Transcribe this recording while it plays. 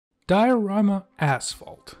DIORAMA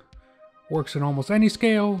Asphalt. Works in almost any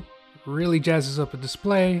scale, really jazzes up a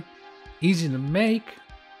display, easy to make.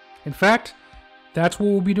 In fact, that's what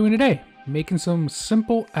we'll be doing today, making some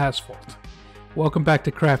simple asphalt. Welcome back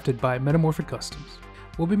to Crafted by Metamorphic Customs.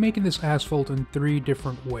 We'll be making this asphalt in 3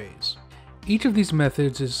 different ways. Each of these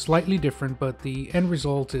methods is slightly different, but the end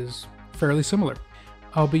result is fairly similar.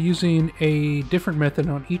 I'll be using a different method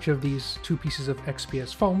on each of these 2 pieces of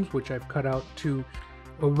XPS foams, which I've cut out to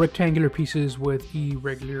rectangular pieces with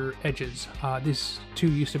irregular edges. These 2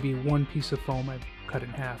 used to be 1 piece of foam I've cut in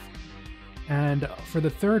half. And for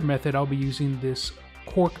the third method, I'll be using this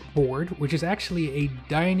cork board, which is actually a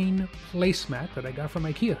dining placemat that I got from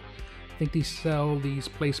IKEA. I think they sell these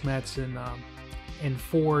placemats in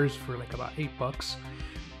 4s for like about $8.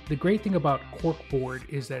 The great thing about cork board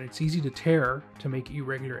is that it's easy to tear to make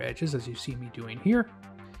irregular edges, as you see me doing here,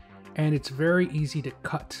 and it's very easy to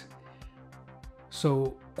cut.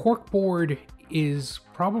 So cork board is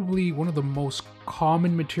probably one of the most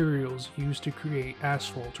common materials used to create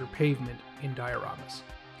asphalt or pavement in dioramas.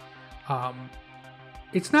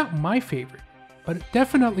 It's not my favorite, but it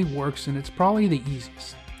definitely works, and it's probably the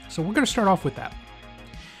easiest. So we're going to start off with that.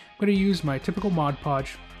 I'm going to use my typical Mod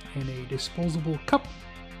Podge in a disposable cup.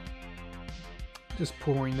 Just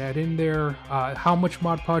pouring that in there. How much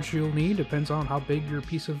Mod Podge you'll need depends on how big your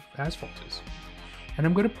piece of asphalt is. And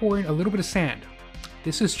I'm going to pour in a little bit of sand.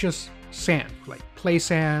 This is just sand, like play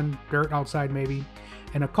sand, dirt outside maybe,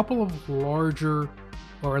 and a couple of larger,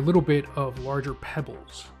 or a little bit of larger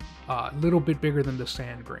pebbles, a little bit bigger than the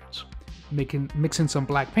sand grains. Mix in some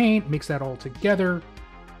black paint, mix that all together,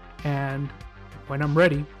 and when I'm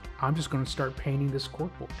ready, I'm just going to start painting this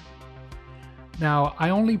corkboard. Now, I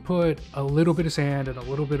only put a little bit of sand and a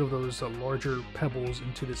little bit of those larger pebbles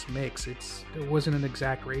into this mix. It wasn't an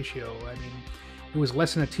exact ratio. I mean, it was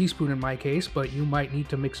less than a teaspoon in my case, but you might need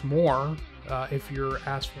to mix more if your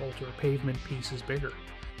asphalt or pavement piece is bigger.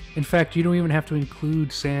 In fact, you don't even have to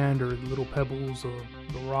include sand or little pebbles or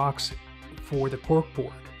the rocks for the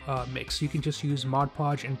corkboard mix. You can just use Mod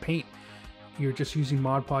Podge and paint. You're just using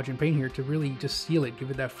Mod Podge and paint here to really just seal it,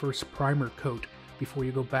 give it that first primer coat before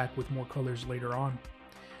you go back with more colors later on.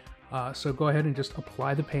 So go ahead and just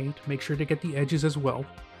apply the paint. Make sure to get the edges as well.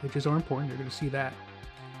 Edges are important, you're going to see that.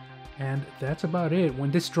 And that's about it. When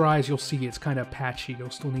this dries, you'll see it's kind of patchy. You'll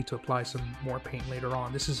still need to apply some more paint later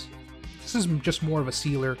on. This is just more of a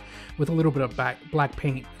sealer with a little bit of black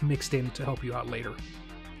paint mixed in to help you out later.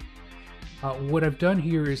 What I've done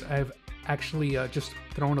here is I've actually just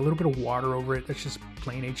thrown a little bit of water over it. That's just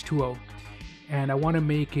plain H2O. And I want to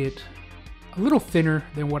make it a little thinner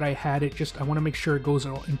than what I had it. I want to make sure it goes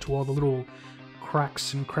into all the little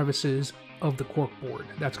cracks and crevices of the corkboard.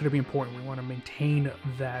 That's going to be important. We want to maintain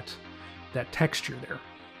that texture there.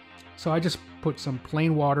 So I just put some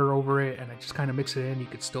plain water over it and I just kind of mix it in. You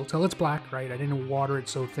could still tell it's black, right? I didn't water it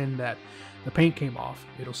so thin that the paint came off.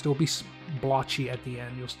 It'll still be blotchy at the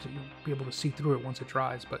end. You'll still be able to see through it once it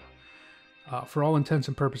dries, but for all intents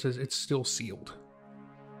and purposes, it's still sealed.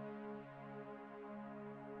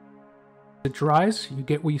 It dries, you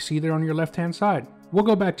get what you see there on your left-hand side. We'll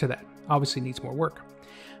go back to that. Obviously needs more work.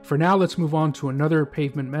 For now, let's move on to another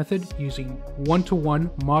pavement method using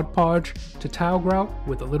 1-to-1 Mod Podge to tile grout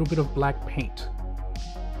with a little bit of black paint.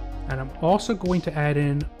 And I'm also going to add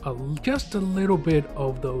in just a little bit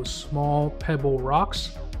of those small pebble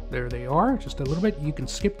rocks. There they are, just a little bit. You can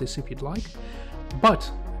skip this if you'd like.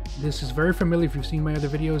 But this is very familiar if you've seen my other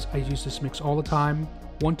videos. I use this mix all the time.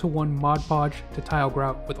 1-to-1 Mod Podge to tile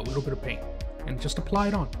grout with a little bit of paint. And just apply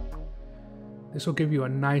it on. This will give you a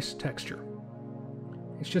nice texture.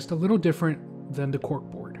 It's just a little different than the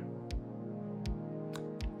corkboard.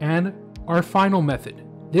 And our final method.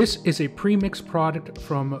 This is a pre-mixed product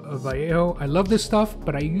from Vallejo. I love this stuff,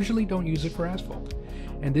 but I usually don't use it for asphalt.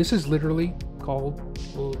 And this is literally called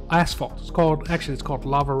asphalt. It's called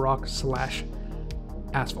lava rock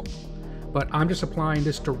 / asphalt. But I'm just applying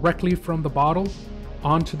this directly from the bottle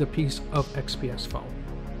onto the piece of XPS foam.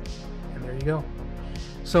 And there you go.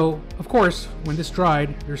 So, of course, when this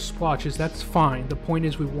dried, there's splotches, that's fine. The point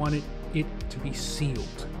is we wanted it to be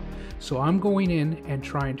sealed. So I'm going in and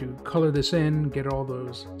trying to color this in, get all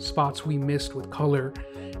those spots we missed with color,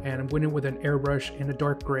 and I'm going in with an airbrush in a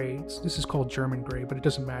dark gray. This is called German gray, but it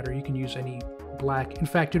doesn't matter. You can use any black. In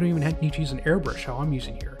fact, you don't even need to use an airbrush, how I'm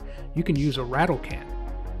using here. You can use a rattle can.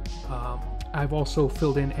 I've also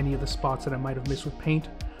filled in any of the spots that I might have missed with paint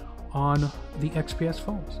on the XPS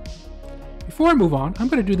foams. Before I move on, I'm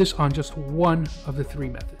going to do this on just one of the 3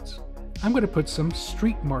 methods. I'm going to put some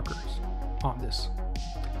street markers on this.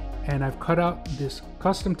 And I've cut out this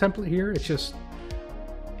custom template here. It's just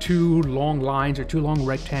two long lines or two long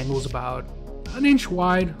rectangles about an inch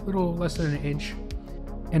wide, a little less than an inch.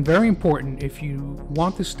 And very important, if you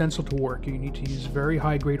want this stencil to work, you need to use very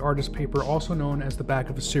high grade artist paper, also known as the back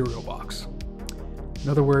of a cereal box. In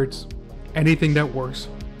other words, anything that works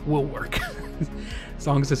will work. As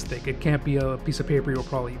long as it's thick. It can't be a piece of paper you'll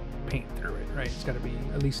probably paint through it, right? It's got to be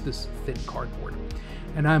at least this thin cardboard.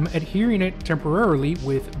 And I'm adhering it temporarily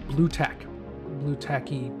with blue tack. Blue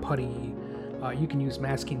tacky putty. You can use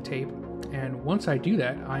masking tape. And once I do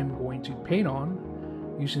that, I'm going to paint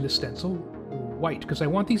on, using the stencil, white, because I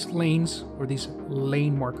want these lanes, or these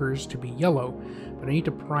lane markers, to be yellow, but I need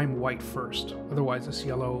to prime white first. Otherwise this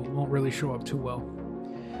yellow won't really show up too well.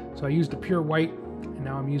 So I used a pure white, and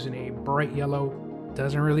now I'm using a bright yellow.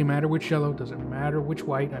 Doesn't really matter which yellow, doesn't matter which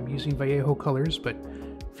white. I'm using Vallejo colors, but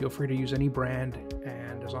feel free to use any brand,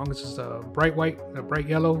 and as long as it's a bright white and a bright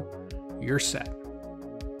yellow, you're set.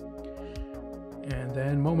 And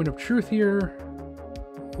then moment of truth here.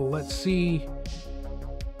 Let's see.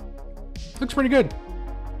 Looks pretty good.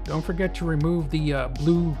 Don't forget to remove the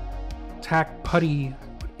blue tack putty.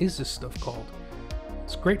 What is this stuff called?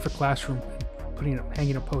 It's great for classroom,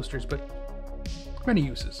 hanging up posters, but many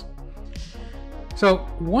uses. So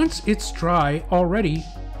once it's dry already,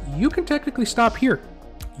 you can technically stop here.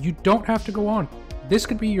 You don't have to go on. This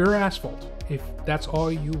could be your asphalt if that's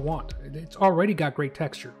all you want. It's already got great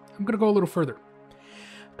texture. I'm gonna go a little further.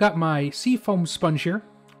 Got my seafoam sponge here.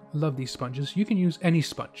 Love these sponges. You can use any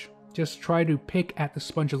sponge. Just try to pick at the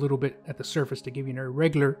sponge a little bit at the surface to give you an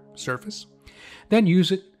irregular surface. Then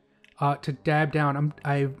use it to dab down.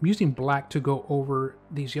 I'm using black to go over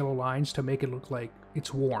these yellow lines to make it look like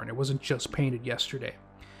it's worn. It wasn't just painted yesterday.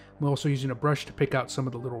 I'm also using a brush to pick out some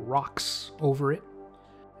of the little rocks over it.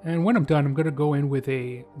 And when I'm done, I'm going to go in with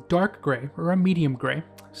a dark gray or a medium gray.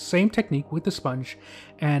 Same technique with the sponge.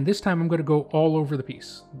 And this time I'm going to go all over the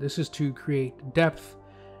piece. This is to create depth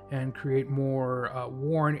and create more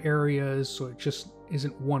worn areas, so it just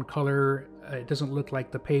isn't one color. It doesn't look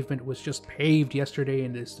like the pavement was just paved yesterday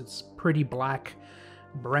and it's pretty black,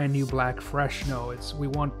 brand new black, fresh. No, we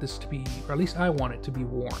want this to be, or at least I want it to be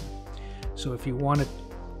worn. So if you want to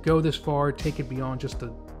go this far, take it beyond just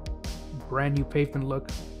a brand new pavement look,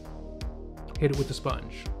 hit it with the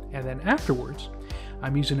sponge. And then afterwards,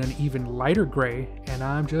 I'm using an even lighter gray, and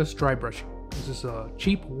I'm just dry brushing. This is a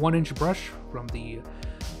cheap 1-inch brush from the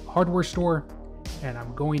hardware store, and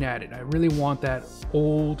I'm going at it. I really want that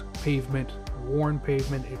old pavement, worn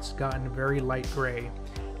pavement. It's gotten very light gray,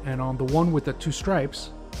 and on the one with the 2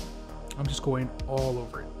 stripes, I'm just going all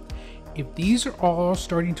over it. If these are all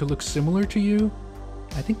starting to look similar to you,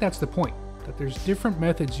 I think that's the point, that there's different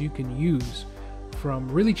methods you can use from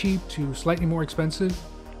really cheap to slightly more expensive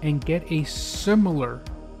and get a similar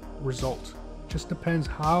result. Just depends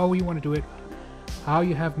how you want to do it, how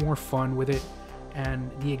you have more fun with it,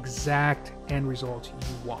 and the exact end result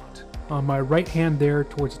you want. On my right hand there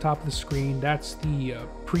towards the top of the screen, that's the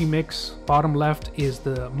pre-mix. Bottom left is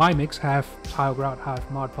the My Mix, half tile grout, half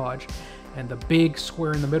Mod Podge. And the big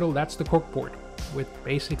square in the middle, that's the cork board with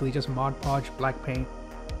basically just Mod Podge, black paint,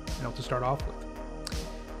 to start off with.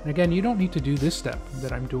 And again, you don't need to do this step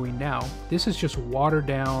that I'm doing now. This is just watered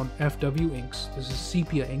down FW inks. This is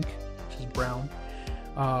sepia ink, which is brown.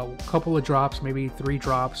 A couple of drops, maybe 3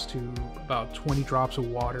 drops to about 20 drops of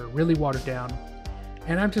water, really watered down.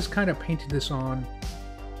 And I'm just kind of painting this on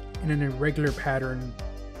in an irregular pattern,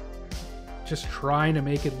 just trying to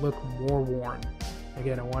make it look more worn.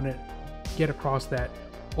 Again, I want to get across that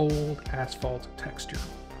old asphalt texture.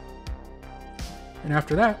 And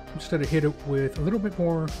after that, I'm just going to hit it with a little bit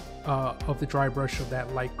more of the dry brush of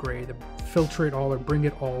that light gray to filter it all or bring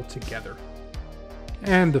it all together.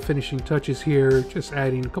 And the finishing touches here, just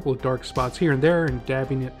adding a couple of dark spots here and there and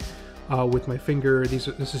dabbing it with my finger. This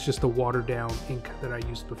is just the watered down ink that I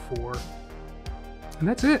used before. And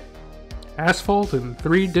that's it. Asphalt in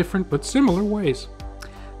 3 different but similar ways.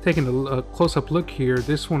 Taking a close-up look here,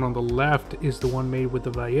 this one on the left is the one made with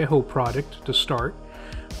the Vallejo product to start.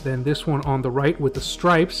 Then this one on the right with the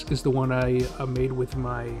stripes is the one I made with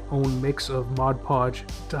my own mix of Mod Podge,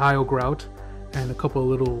 tile grout, and a couple of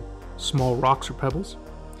little small rocks or pebbles.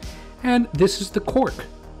 And this is the cork.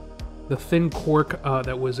 The thin cork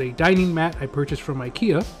that was a dining mat I purchased from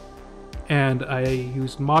IKEA. And I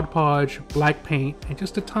used Mod Podge, black paint, and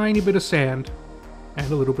just a tiny bit of sand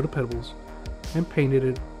and a little bit of pebbles and painted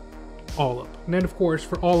it all up. And then of course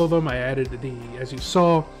for all of them I added as you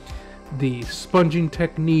saw, the sponging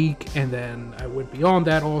technique, and then I went beyond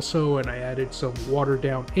that also and I added some watered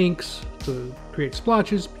down inks to create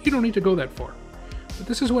splotches. You don't need to go that far. But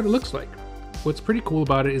this is what it looks like. What's pretty cool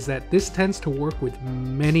about it is that this tends to work with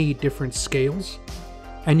many different scales.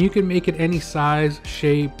 And you can make it any size,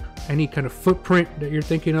 shape, any kind of footprint that you're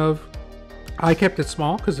thinking of. I kept it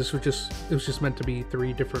small because it was just meant to be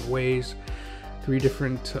 3 different ways, 3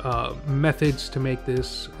 different methods to make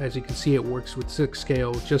this. As you can see, it works with 6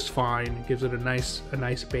 scale just fine. It gives it a nice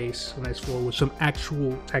base, a nice floor with some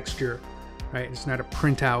actual texture, right? It's not a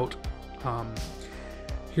printout.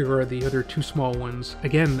 Here are the other 2 small ones.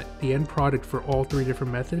 Again, the end product for all 3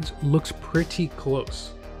 different methods looks pretty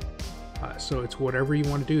close. So it's whatever you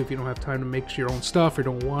want to do. If you don't have time to mix your own stuff or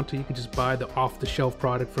don't want to, you can just buy the off-the-shelf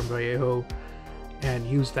product from Vallejo and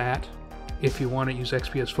use that. If you want to use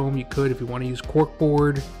XPS foam, you could. If you want to use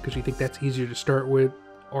corkboard because you think that's easier to start with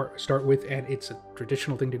and it's a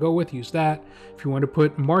traditional thing to go with, use that. If you want to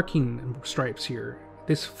put marking stripes here,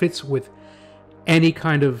 this fits with any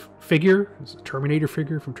kind of figure. It's a Terminator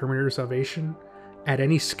figure from Terminator Salvation at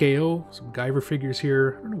any scale. Some Guyver figures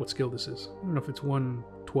here. I don't know what scale this is. I don't know if it's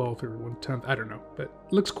 1/12 or 1/10. I don't know, but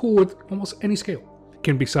it looks cool with almost any scale. It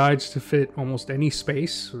can be sized to fit almost any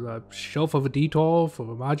space, a shelf of a D12, of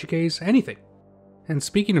a Maji case, anything. And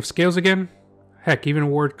speaking of scales again, heck, even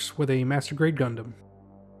works with a Master Grade Gundam.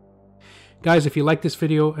 Guys, if you liked this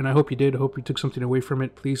video, and I hope you did, I hope you took something away from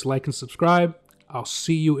it, please like and subscribe. I'll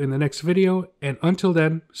see you in the next video, and until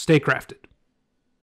then, stay crafted.